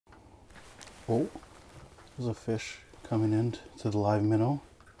Oh, there's a fish coming in to the live minnow.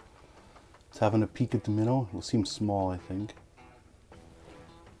 It's having a peek at the minnow. It seems small, I think.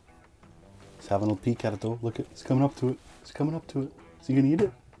 It's having a peek at it though. Look, it's coming up to it. It's coming up to it. Is he gonna eat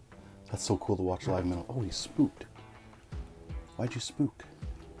it? That's so cool to watch live minnow. Oh, he's spooked. Why'd you spook?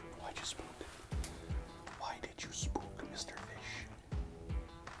 Why'd you spook? Why did you spook, Mr. Fish?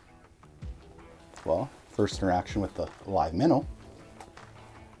 Well, first interaction with the live minnow.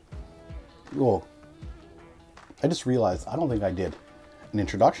 Whoa. I just realized I don't think I did an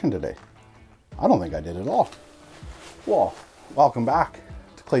introduction today. I don't think I did at all. Well, welcome back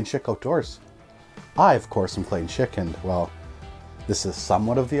to Clayton Schick Outdoors. I, of course, am Clayton Schick, and well, this is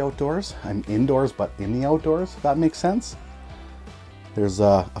somewhat of the outdoors. I'm indoors, but in the outdoors, if that makes sense. There's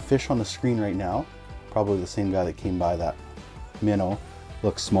a fish on the screen right now. Probably the same guy that came by that minnow.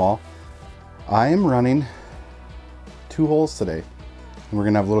 Looks small. I am running 2 holes today. And we're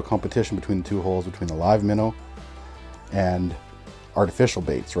gonna have a little competition between the 2 holes, between the live minnow and artificial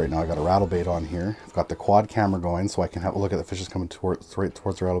baits. Right now I got a rattle bait on here. I've got the quad camera going so I can have a look at the fishes coming right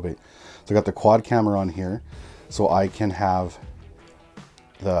towards the rattle bait. So I got the quad camera on here so I can have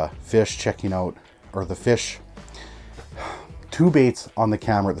the fish checking out, or the fish, 2 baits on the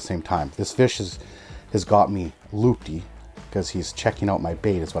camera at the same time. This fish has got me loopy because he's checking out my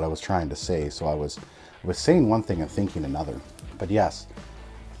bait is what I was trying to say. So I was saying one thing and thinking another. But yes,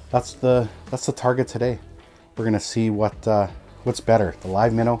 that's the target today. We're gonna see what's better, the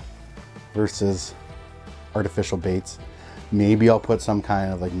live minnow versus artificial baits. Maybe I'll put some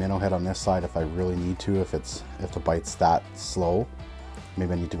kind of like minnow head on this side if I really need to, if the bite's that slow.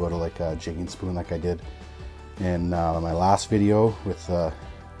 Maybe I need to go to like a jigging spoon like I did in my last video with a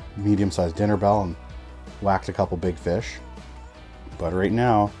medium-sized dinner bell and whacked a couple big fish. But right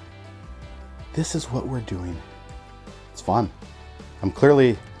now, this is what we're doing. It's fun. I'm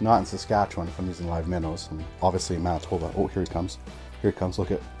clearly not in Saskatchewan if I'm using live minnows. I'm obviously in Manitoba. Oh, here he comes. Here he comes.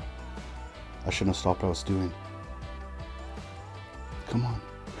 Look at. I shouldn't have stopped what I was doing. Come on.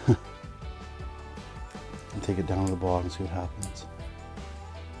 And take it down to the bottom and see what happens.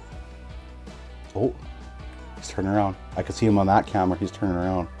 Oh, he's turning around. I can see him on that camera. He's turning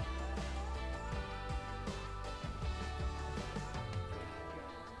around.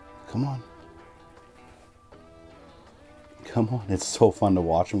 Come on. Come on. It's so fun to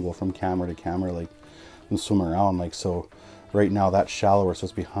watch him go from camera to camera, like, and swim around. Like, so right now that's shallower, so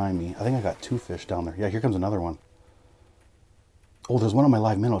it's behind me. I think I got 2 fish down there. Yeah, here comes another one. Oh, there's one on my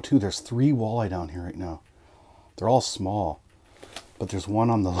live minnow too. There's 3 walleye down here right now. They're all small, but there's one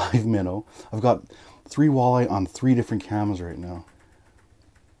on the live minnow. I've got 3 walleye on 3 different cameras right now.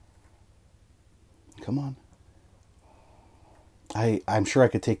 Come on. I'm sure I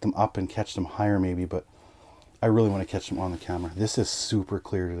could take them up and catch them higher maybe, but I really want to catch them on the camera. This is super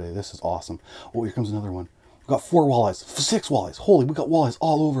clear today. This is awesome. Oh, here comes another one. We've got 4 walleyes, 6 walleyes. Holy, we got walleyes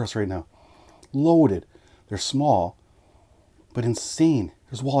all over us right now. Loaded. They're small, but insane.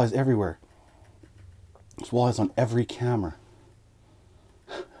 There's walleyes everywhere. There's walleyes on every camera.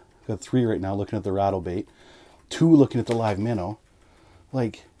 Got 3 right now looking at the rattle bait. 2 looking at the live minnow.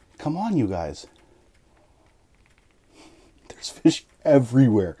 Like, come on, you guys. There's fish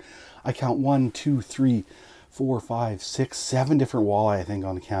everywhere. I count 1, 2, 3, 4, 5, 6, 7 different walleye, I think,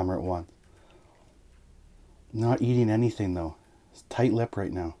 on the camera at once. Not eating anything though. It's tight lip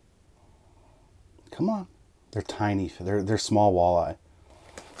right now. Come on. They're tiny. They're small walleye.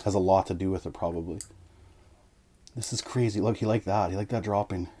 Has a lot to do with it probably. This is crazy. Look, he liked that. He liked that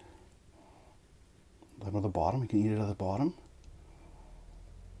dropping. At the bottom. You can eat it at the bottom.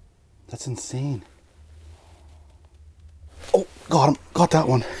 That's insane. Oh, got him. Got that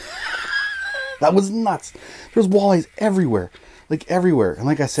one. That was nuts. There's walleyes everywhere. Like everywhere. And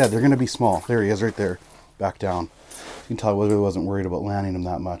like I said, they're going to be small. There he is right there. Back down. You can tell I really wasn't worried about landing him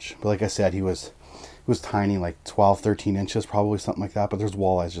that much. But like I said, he was tiny, like 12, 13 inches, probably something like that. But there's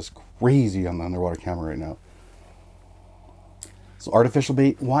walleyes just crazy on the underwater camera right now. So artificial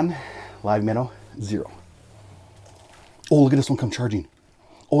bait 1, live minnow 0. Oh, look at this one come charging.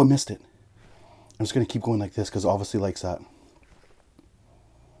 Oh, I missed it. I'm just going to keep going like this because obviously likes that.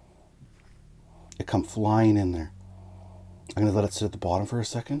 It come flying in there. I'm going to let it sit at the bottom for a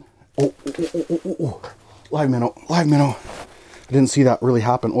second. Oh, oh. Live minnow, live minnow. I didn't see that really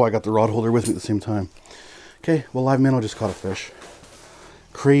happen. Oh, I got the rod holder with me at the same time. Okay, well, live minnow just caught a fish.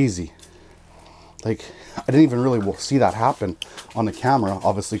 Crazy. Like, I didn't even really see that happen on the camera,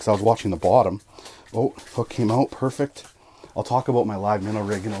 obviously, because I was watching the bottom. Oh, hook came out, perfect. I'll talk about my live minnow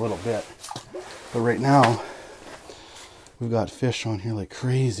rig in a little bit. But right now, we've got fish on here like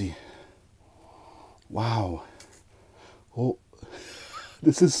crazy. Wow. Oh,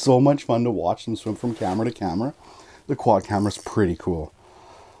 This is so much fun to watch them swim from camera to camera. The quad camera's pretty cool.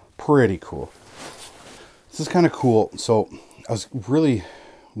 Pretty cool. This is kind of cool. So I was really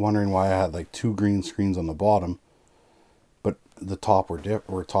wondering why I had like 2 green screens on the bottom, but the top were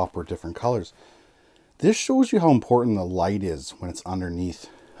different colors. This shows you how important the light is when it's underneath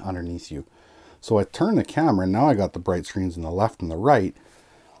you. So I turned the camera and now I got the bright screens on the left and the right,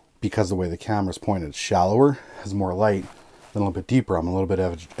 because the way the camera's pointed, it's shallower, has more light, then a little bit deeper. I'm a little bit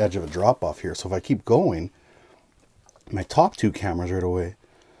edge of a drop off here. So if I keep going, my top 2 cameras right away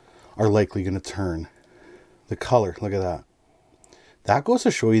are likely going to turn the color. Look at that. That goes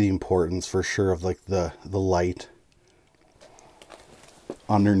to show you the importance for sure of like the light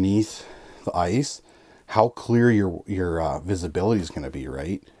underneath the ice, how clear your visibility is going to be,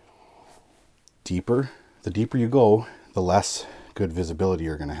 right? The deeper you go, the less good visibility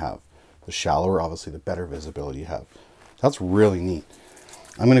you're going to have. The shallower, obviously, the better visibility you have. That's really neat.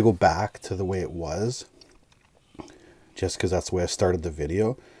 I'm going to go back to the way it was, just because that's the way I started the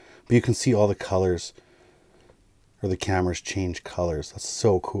video. But you can see all the colors, or the cameras change colors. That's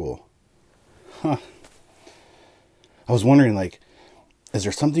so cool. Huh. I was wondering, like, is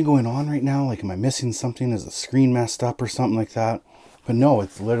there something going on right now? Like, am I missing something? Is the screen messed up or something like that? But no,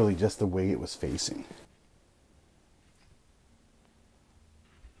 it's literally just the way it was facing.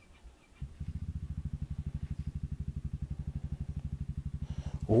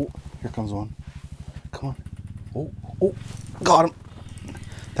 Oh, here comes one. Come on. Oh, got him.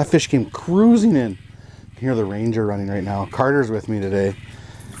 That fish came cruising in. You can hear the ranger running right now. Carter's with me today,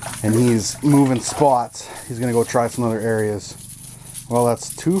 and he's moving spots. He's gonna go try some other areas. Well,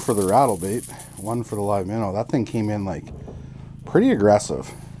 that's 2 for the rattle bait, 1 for the live minnow. That thing came in like pretty aggressive.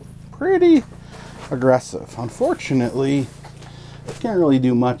 Pretty aggressive. Unfortunately, can't really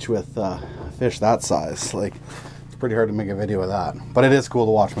do much with fish that size. Like, it's pretty hard to make a video of that. But it is cool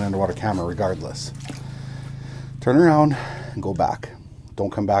to watch my underwater camera regardless. Turn around and go back. Don't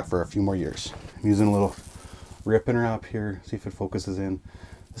come back for a few more years. I'm using a little ripping her up here, see if it focuses in.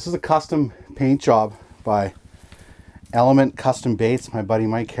 This is a custom paint job by Element Custom Baits, my buddy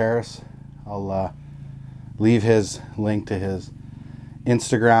Mike Harris. I'll leave his link to his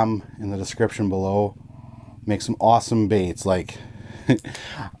Instagram in the description below. Make some awesome baits. Like,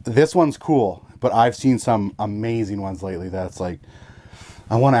 this one's cool, but I've seen some amazing ones lately that's like,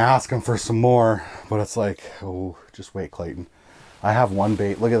 I want to ask him for some more, but it's like, oh, just wait, Clayton. I have one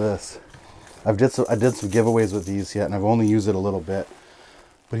bait. Look at this. I did some giveaways with these yet, and I've only used it a little bit.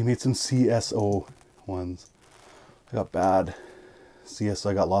 But he made some CSO ones. I got bad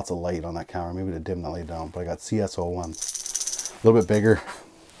CSO. I got lots of light on that camera. Maybe to dim that light down, but I got CSO ones. A little bit bigger.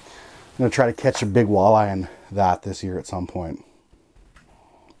 I'm gonna try to catch a big walleye in that this year at some point.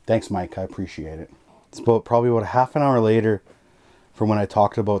 Thanks, Mike. I appreciate it. It's probably about half an hour later from when I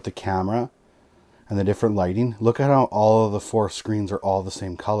talked about the camera and the different lighting. Look at how all of the 4 screens are all the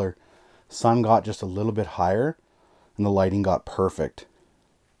same color. Sun got just a little bit higher and the lighting got perfect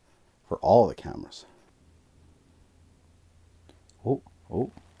for all of the cameras.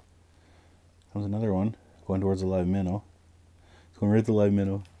 Oh, there's another one going towards the live minnow. It's going right at the live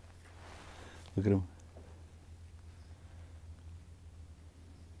minnow. Look at him.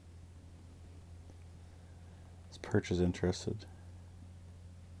 This perch is interested.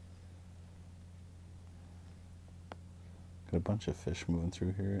 Got a bunch of fish moving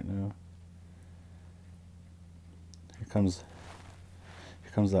through here right now. Here comes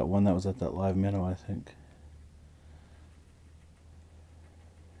that one that was at that live minnow, I think.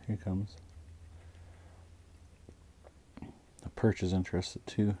 Here he comes. The perch is interested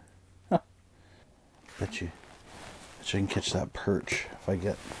too. Huh. Bet you I can catch that perch if I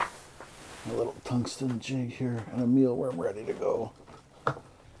get a little tungsten jig here and a mealworm ready to go.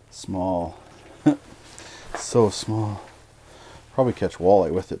 Small. So small. Probably catch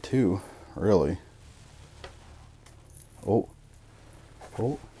walleye with it too, really. Oh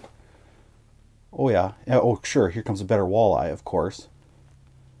yeah. Oh sure, here comes a better walleye, of course.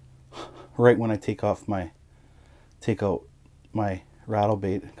 Right when I take out my rattle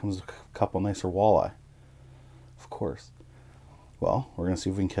bait, comes a couple nicer walleye. Of course. Well, we're gonna see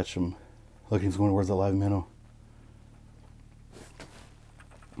if we can catch him. Look, he's going towards the live minnow.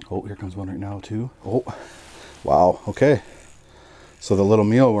 Oh, here comes one right now too. Oh, wow. Okay. So the little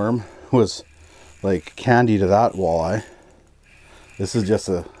mealworm was like candy to that walleye. This is just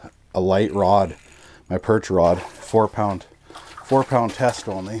a light rod, my perch rod, 4 pound test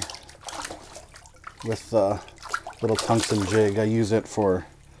only, with a little tungsten jig. I use it for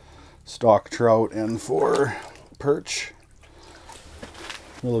stock trout and for perch.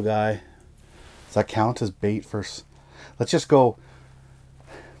 Little guy. Does that count as bait for? Let's just go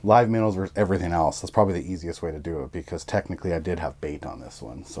live minnows versus everything else. That's probably the easiest way to do it, because technically I did have bait on this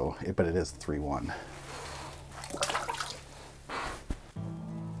one. So, but it is 3-1.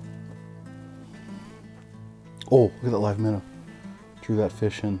 Oh, look at that live minnow. Drew that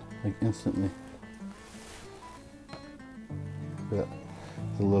fish in like instantly. Look at that.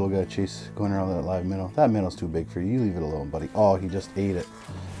 The little guy going around that live minnow. That minnow's too big for you. You leave it alone, buddy. Oh, he just ate it.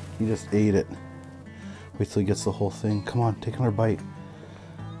 He just ate it. Wait till he gets the whole thing. Come on, take another bite.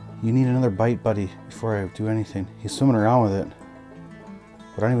 You need another bite, buddy, before I do anything. He's swimming around with it.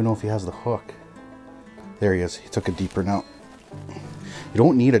 But I don't even know if he has the hook. There he is. He took it deeper now. You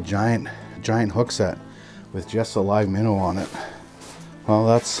don't need a giant hook set with just a live minnow on it. Well,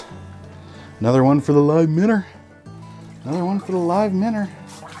 that's another one for the live minnow. Another one for the live minnow.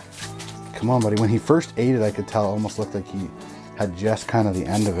 Come on, buddy. When he first ate it, I could tell it almost looked like he had just kind of the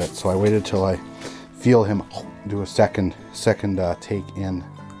end of it. So I waited till I feel him do a second take in.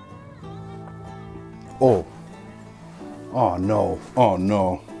 Oh. Oh no. Oh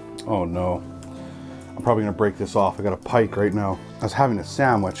no. Oh no. I'm probably gonna break this off. I got a pike right now. I was having a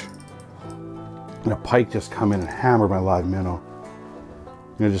sandwich and a pike just come in and hammer my live minnow.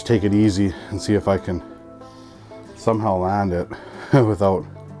 I'm gonna just take it easy and see if I can somehow land it without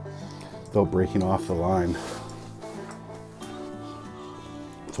breaking off the line.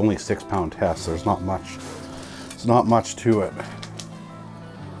 It's only a 6-pound test. There's not much. There's not much to it.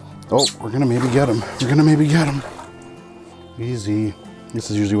 Oh, we're gonna maybe get him. We're gonna maybe get him. Easy.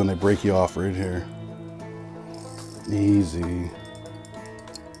 This is usually when they break you off right here. Easy.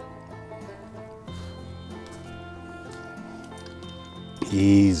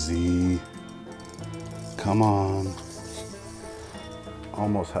 Easy. Come on.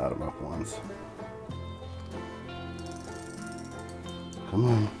 Almost had him up once. Come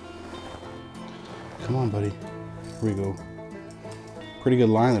on. Come on, buddy. Here we go. Pretty good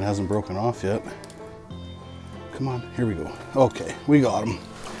line that hasn't broken off yet. Come on, here we go. Okay, we got him.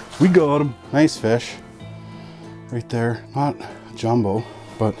 We got him. Nice fish. Right there. Not jumbo,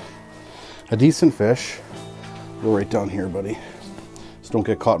 but a decent fish. Go right down here, buddy. Just don't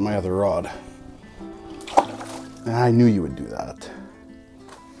get caught in my other rod. And I knew you would do that.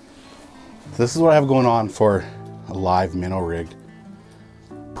 This is what I have going on for a live minnow rig.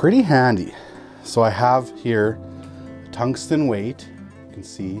 Pretty handy. So I have here a tungsten weight. You can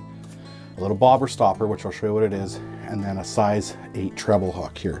see a little bobber stopper, which I'll show you what it is, and then a size 8 treble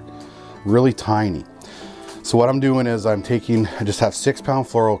hook here. Really tiny. So what I'm doing is I just have 6-pound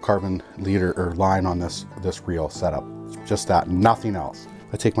fluorocarbon leader or line on this reel setup. Just that, nothing else.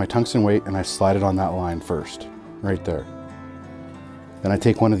 I take my tungsten weight and I slide it on that line first, right there. Then I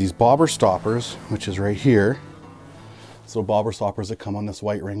take one of these bobber stoppers, which is right here. These little bobber stoppers that come on this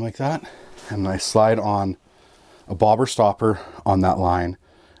white ring like that. And I slide on a bobber stopper on that line.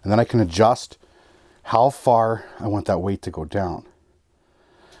 And then I can adjust how far I want that weight to go down.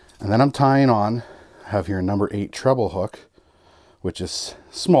 And then I'm tying on, I have here a number 8 treble hook, which is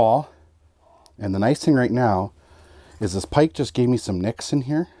small. And the nice thing right now is this pike just gave me some nicks in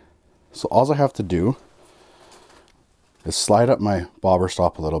here. So all I have to do is slide up my bobber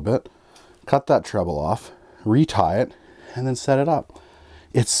stop a little bit, cut that treble off, retie it, and then set it up.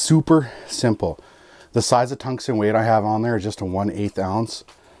 It's super simple. The size of tungsten weight I have on there is just a 1/8 ounce.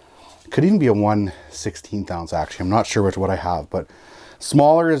 Could even be a 1/16 ounce actually. I'm not sure what I have, but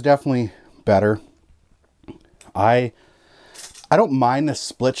smaller is definitely better. I don't mind the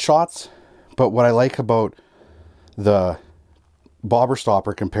split shots, but what I like about the bobber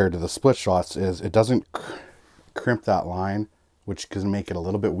stopper compared to the split shots is it doesn't crimp that line, which can make it a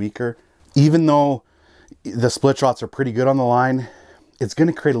little bit weaker. Even though the split shots are pretty good on the line, it's going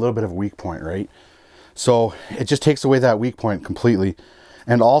to create a little bit of a weak point, right? So it just takes away that weak point completely.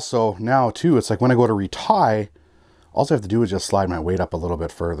 And also now too, it's like when I go to retie, all I have to do is just slide my weight up a little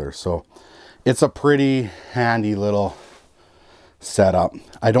bit further. So it's a pretty handy little setup.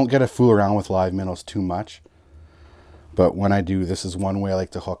 I don't get to fool around with live minnows too much, but when I do, this is one way I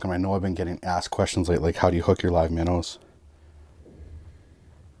like to hook them. I know I've been getting asked questions like how do you hook your live minnows?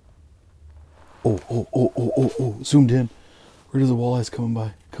 Oh, zoomed in. Where do the walleyes coming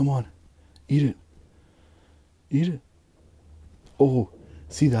by? Come on, eat it. Eat it. Oh,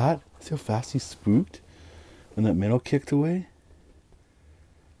 see that? See how fast he spooked when that minnow kicked away?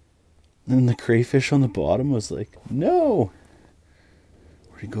 And then the crayfish on the bottom was like, no.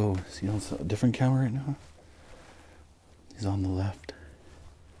 Where'd he go? Is he on a different camera right now? He's on the left.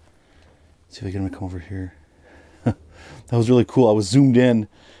 Let's see if I get him to come over here. That was really cool. I was zoomed in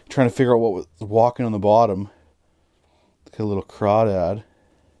trying to figure out what was walking on the bottom. Look at a little crawdad.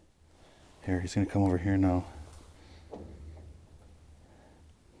 Here, he's going to come over here now.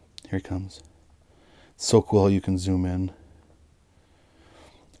 Here he comes. It's so cool how you can zoom in.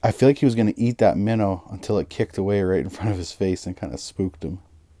 I feel like he was going to eat that minnow until it kicked away right in front of his face and kind of spooked him.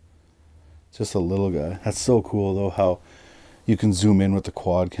 Just a little guy. That's so cool though how you can zoom in with the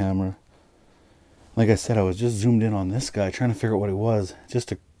quad camera. Like I said, I was just zoomed in on this guy trying to figure out what it was.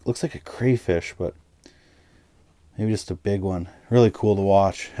 Just looks like a crayfish, but maybe just a big one. Really cool to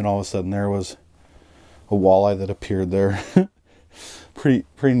watch. And all of a sudden there was a walleye that appeared there. pretty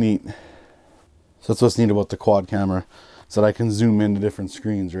neat. So that's what's neat about the quad camera, is that I can zoom into different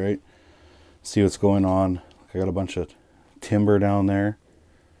screens, right? See what's going on. I got a bunch of timber down there,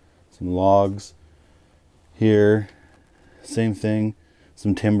 some logs here, same thing,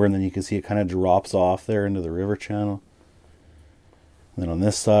 some timber, and then you can see it kind of drops off there into the river channel. And then on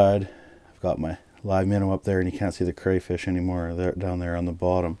this side, I've got my live minnow up there, and you can't see the crayfish anymore. They're down there on the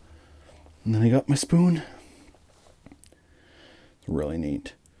bottom. And then I got my spoon. Really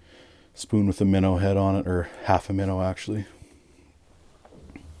neat. Spoon with a minnow head on it, or half a minnow actually.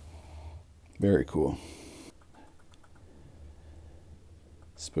 Very cool.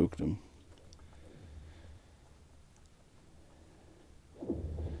 Spooked him.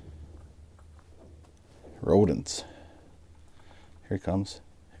 Rodents. Here he comes.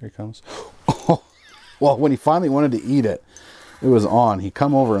 Here he comes. Well, when he finally wanted to eat it, it was on. He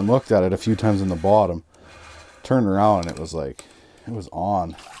come over and looked at it a few times in the bottom. Turned around and it was like, it was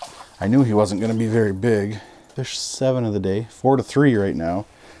on. I knew he wasn't going to be very big. Fish 7 of the day. 4 to 3 right now.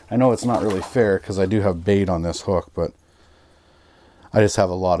 I know it's not really fair because I do have bait on this hook, but I just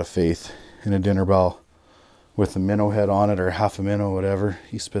have a lot of faith in a dinner bell with a minnow head on it, or half a minnow, whatever.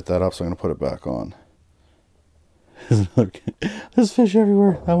 He spit that up, so I'm going to put it back on. There's fish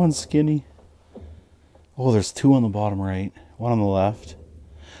everywhere. That one's skinny. Oh, there's 2 on the bottom right. 1 on the left.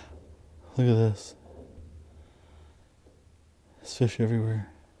 Look at this. There's fish everywhere.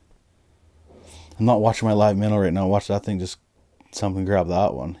 I'm not watching my live minnow right now. Watch that thing just something grab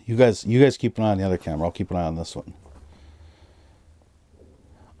that one. You guys keep an eye on the other camera. I'll keep an eye on this one.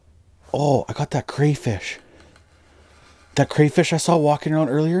 Oh, I got that crayfish. That crayfish I saw walking around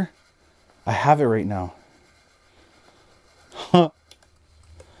earlier. I have it right now. Huh.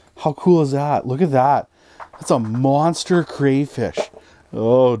 How cool is that? Look at that. That's a monster crayfish.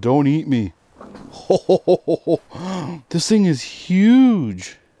 Oh, don't eat me. Oh, this thing is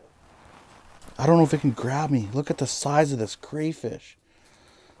huge. I don't know if it can grab me. Look at the size of this crayfish.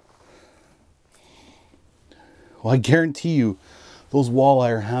 Well, I guarantee you, those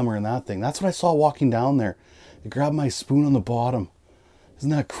walleye are hammering that thing. That's what I saw walking down there. It grabbed my spoon on the bottom.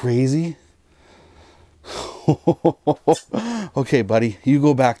 Isn't that crazy? Okay, buddy, you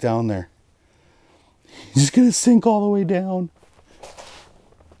go back down there. He's just gonna sink all the way down.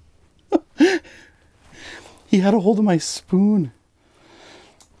 He had a hold of my spoon.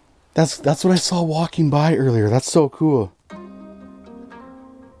 That's what I saw walking by earlier. That's so cool.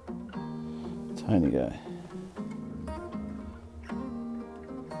 Tiny guy.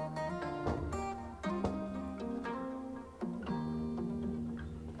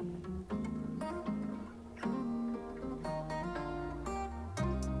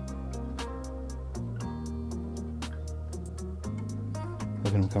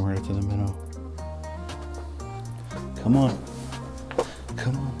 Look at him come right to the minnow. Come on.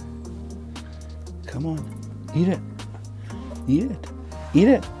 Come on. Come on. Eat it. Eat it. Eat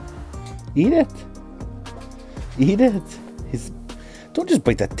it. Eat it. Eat it. Don't just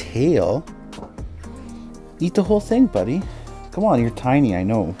bite the tail. Eat the whole thing, buddy. Come on, you're tiny, I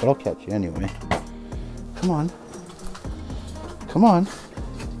know, but I'll catch you anyway. Come on. Come on.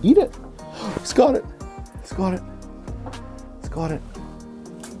 Eat it. He's got it. He's got it. He's got it.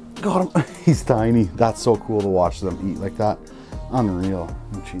 Got him. He's tiny. That's so cool to watch them eat like that. Unreal.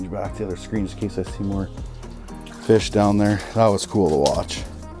 I'll change back to the other screen just in case I see more fish down there. That was cool to watch.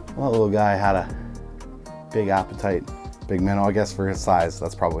 Well, that little guy had a big appetite. Big minnow, I guess for his size.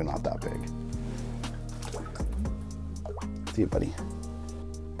 That's probably not that big. See you, buddy.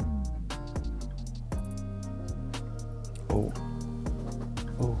 Oh.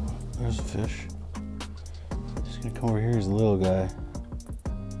 Oh, there's a fish. He's gonna come over here. He's a little guy.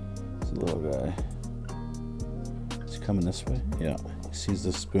 He's a little guy. Is he coming this way? Yeah. He sees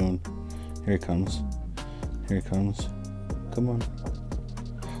the spoon. Here he comes. Here he comes. Come on.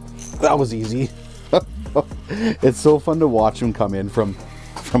 That was easy. It's so fun to watch him come in from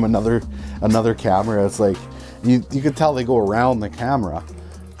another camera. It's like you could tell they go around the camera,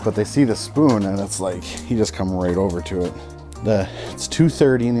 but they see the spoon and it's like he just come right over to it. It's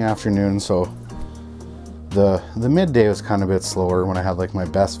 2:30 in the afternoon, so the midday was kind of a bit slower when I had like my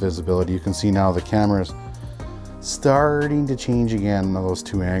best visibility. You can see now the camera's starting to change again on those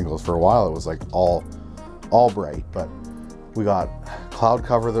two angles. For a while it was like all bright, but we got cloud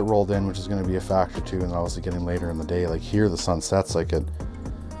cover that rolled in, which is going to be a factor too, and obviously getting later in the day. Like here the sun sets like at,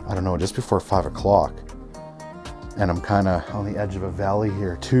 I don't know, just before 5 o'clock, and I'm kind of on the edge of a valley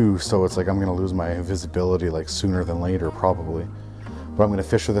here too, so it's like I'm going to lose my visibility like sooner than later probably. But I'm going to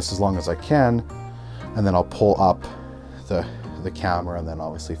fish with this as long as I can, and then I'll pull up the camera and then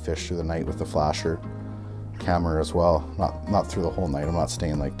obviously fish through the night with the flasher camera as well. Not through the whole night. I'm not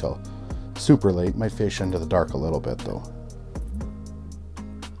staying like till super late. Might fish into the dark a little bit though.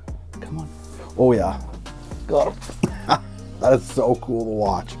 Come on. Oh yeah, got him. That is so cool to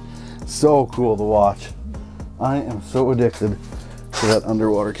watch. So cool to watch. I am so addicted to that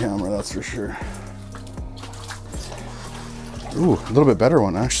underwater camera, that's for sure. Ooh, a little bit better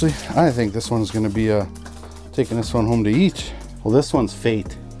one actually. I think this one's gonna be taking this one home to eat. Well, this one's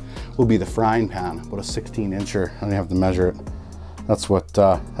fate will be the frying pan, about a 16-incher. I don't have to measure it. That's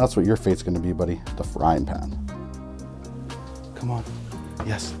what your fate's gonna be, buddy. The frying pan. Come on.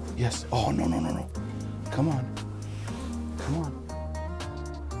 Yes, yes. Oh no, no, no, no. Come on. Come on.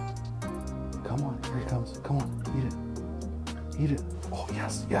 Come on. Here he comes. Come on. Eat it. Eat it. Oh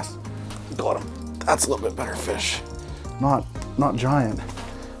yes, yes. Got him. That's a little bit better fish. Not giant,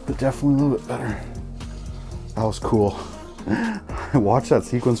 but definitely a little bit better. That was cool. I watched that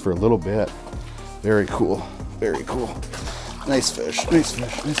sequence for a little bit. Very cool. Very cool. Nice fish. Nice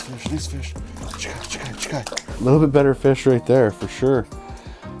fish. Nice fish. Nice fish. A little bit better fish right there for sure.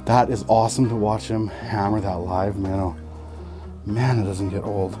 That is awesome to watch him hammer that live minnow. Man, it doesn't get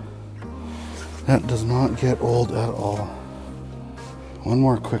old. That does not get old at all. One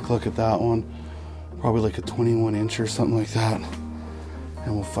more quick look at that one. Probably like a 21-inch or something like that.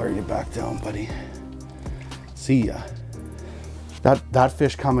 And we'll fire you back down, buddy. See ya. That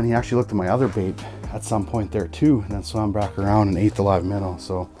fish coming, he actually looked at my other bait at some point there too, and then swam back around and ate the live minnow.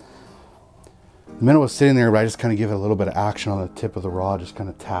 So the minnow was sitting there, but I just kind of gave it a little bit of action on the tip of the rod, just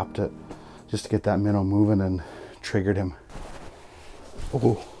kind of tapped it just to get that minnow moving and triggered him.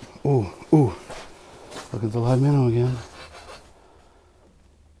 Oh, oh, oh. Look at the live minnow again.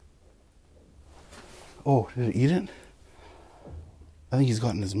 Oh, did it eat it? I think he's got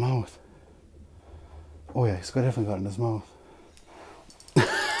it in his mouth. Oh yeah, he's definitely got it in his mouth.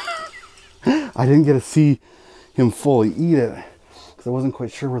 I didn't get to see him fully eat it because I wasn't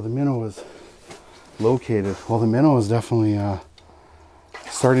quite sure where the minnow was located. Well, the minnow is definitely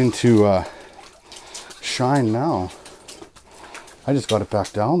starting to shine now. I just got it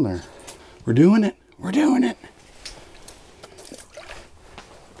back down there. We're doing it. We're doing it.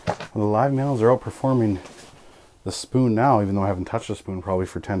 Well, the live minnows are outperforming the spoon now, even though I haven't touched the spoon probably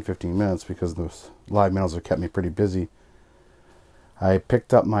for 10-15 minutes because those live minnows have kept me pretty busy. I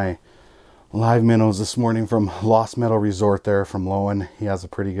picked up my live minnows this morning from Lost Meadow Resort there from Lowen. He has a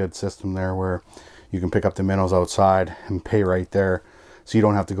pretty good system there where you can pick up the minnows outside and pay right there, so you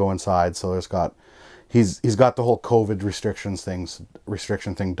don't have to go inside. So there's got he's got the whole COVID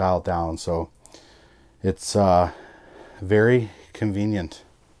restriction thing dialed down, so it's very convenient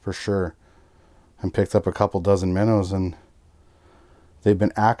for sure. And picked up a couple dozen minnows, and they've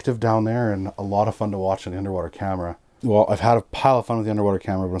been active down there and a lot of fun to watch on the underwater camera. Well, I've had a pile of fun with the underwater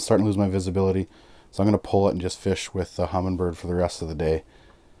camera, but I'm starting to lose my visibility, so I'm going to pull it and just fish with the Humminbird for the rest of the day.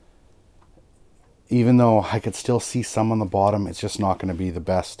 Even though I could still see some on the bottom, it's just not going to be the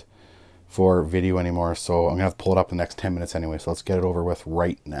best for video anymore, so I'm going to have to pull it up in the next 10 minutes anyway, so let's get it over with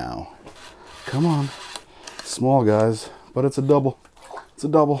right now. Come on. Small, guys, but it's a double. It's a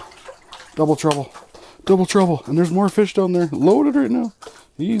double. Double trouble. Double trouble. And there's more fish down there. Loaded right now.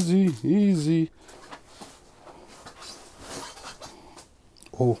 Easy, easy.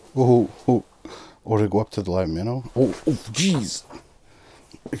 Oh, oh, oh. Oh, did it go up to the live minnow? Oh, oh, jeez.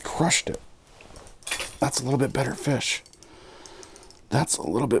 It crushed it. That's a little bit better fish. That's a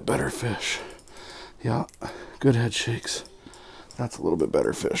little bit better fish. Yeah, good head shakes. That's a little bit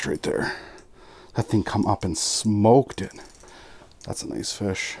better fish right there. That thing come up and smoked it. That's a nice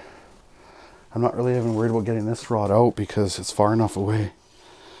fish. I'm not really even worried about getting this rod out because it's far enough away.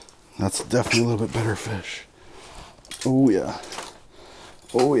 That's definitely a little bit better fish. Oh yeah.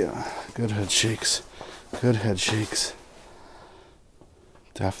 Oh yeah. Good head shakes. Good head shakes.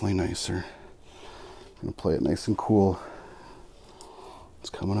 Definitely nicer. I'm gonna play it nice and cool. It's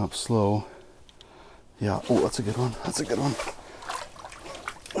coming up slow. Yeah. Oh, that's a good one. That's a good one.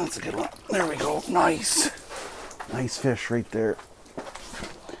 That's a good one. There we go. Nice. Nice fish right there.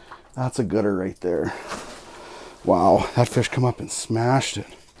 That's a gooder right there. Wow, that fish come up and smashed it.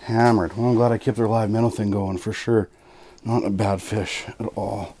 Hammered. Well, I'm glad I kept their live minnow thing going for sure. Not a bad fish at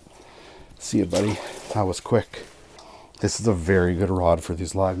all. See you, buddy. That was quick. This is a very good rod for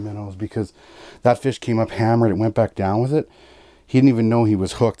these live minnows because that fish came up hammered. It went back down with it. He didn't even know he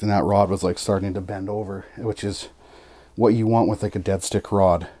was hooked, and that rod was like starting to bend over, which is what you want with like a dead stick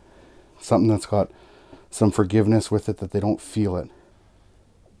rod. Something that's got some forgiveness with it, that they don't feel it.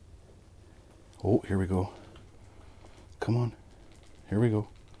 Oh, here we go. Come on. Here we go.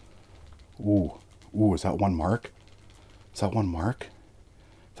 Ooh. Ooh, is that one mark? Is that one mark?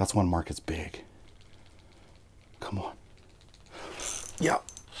 If that's one mark, it's big. Come on. Yeah.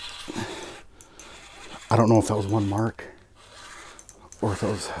 I don't know if that was one mark or if that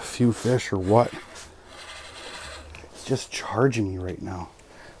was a few fish or what. It's just charging me right now.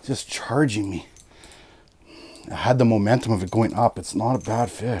 It's just charging me. I had the momentum of it going up. It's not a bad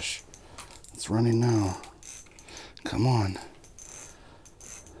fish. It's running now. Come on.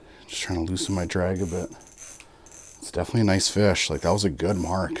 Just trying to loosen my drag a bit. It's definitely a nice fish. Like, that was a good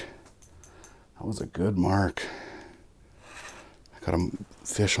mark. That was a good mark. I got a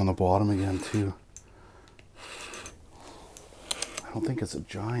fish on the bottom again too. I don't think it's a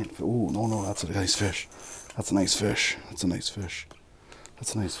giant. Oh, no, that's a nice fish. That's a nice fish. That's a nice fish.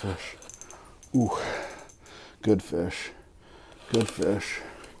 That's a nice fish. Ooh, good fish. Good fish.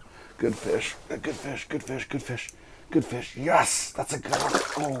 Good fish. Good fish. Good fish. Good fish. Good fish. Yes, that's a good one.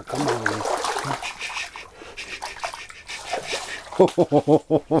 Oh, come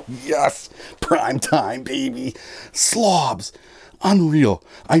on. Yes, prime time, baby. Slobs. Unreal.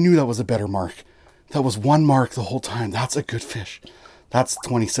 I knew that was a better mark. That was one mark the whole time. That's a good fish. That's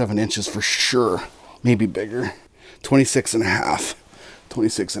 27 inches for sure. Maybe bigger. 26 and a half.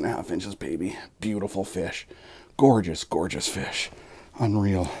 26 and a half inches, baby. Beautiful fish. Gorgeous, gorgeous fish.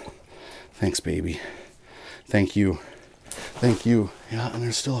 Unreal. Thanks, baby. Thank you. Thank you. Yeah, and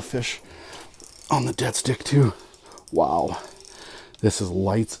there's still a fish on the dead stick too. Wow. This is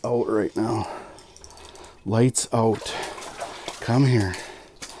lights out right now. Lights out. Come here.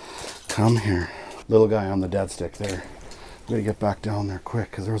 Come here. Little guy on the dead stick there. I'm gonna get back down there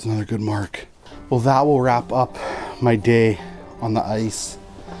quick because there was another good mark. Well, that will wrap up my day on the ice.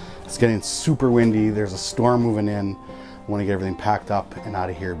 It's getting super windy. There's a storm moving in. I want to get everything packed up and out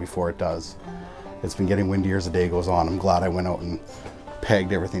of here before it does. It's been getting windier as the day goes on. I'm glad I went out and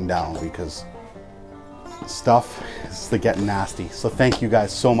pegged everything down because stuff is getting nasty. So thank you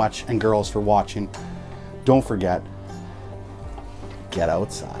guys so much, and girls, for watching. Don't forget, get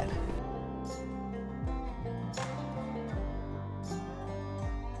outside.